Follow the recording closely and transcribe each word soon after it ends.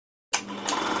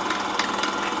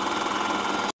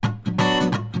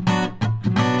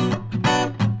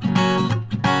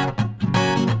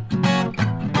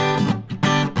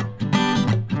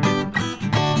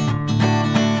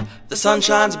sun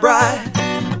shines bright.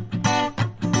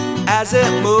 As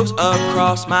it moves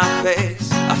across my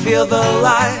face, I feel the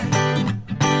light,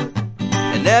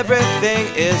 and everything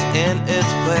is in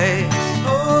its place.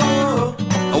 Oh,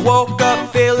 I woke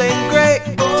up feeling great.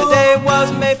 Today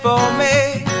was made for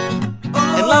me,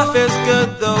 and life is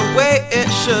good the way it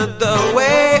should, the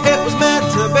way it was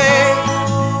meant to be.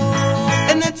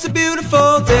 And it's a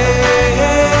beautiful day.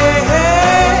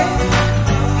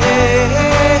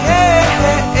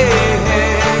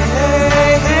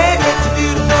 It's a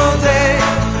beautiful day.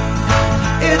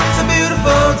 It's a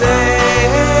beautiful day.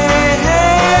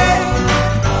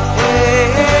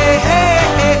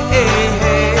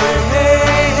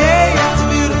 It's a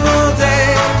beautiful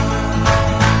day.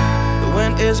 The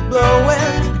wind is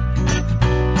blowing,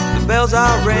 the bells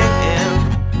are ringing,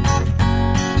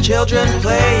 children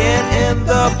playing in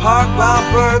the park while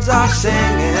birds are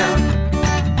singing.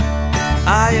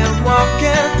 I am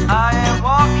walking,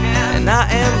 and I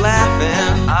am laughing,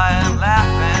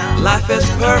 Life is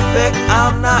perfect,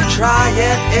 I'm not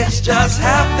trying, it's just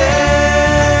happening.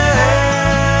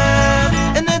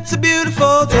 And it's a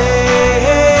beautiful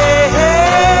day.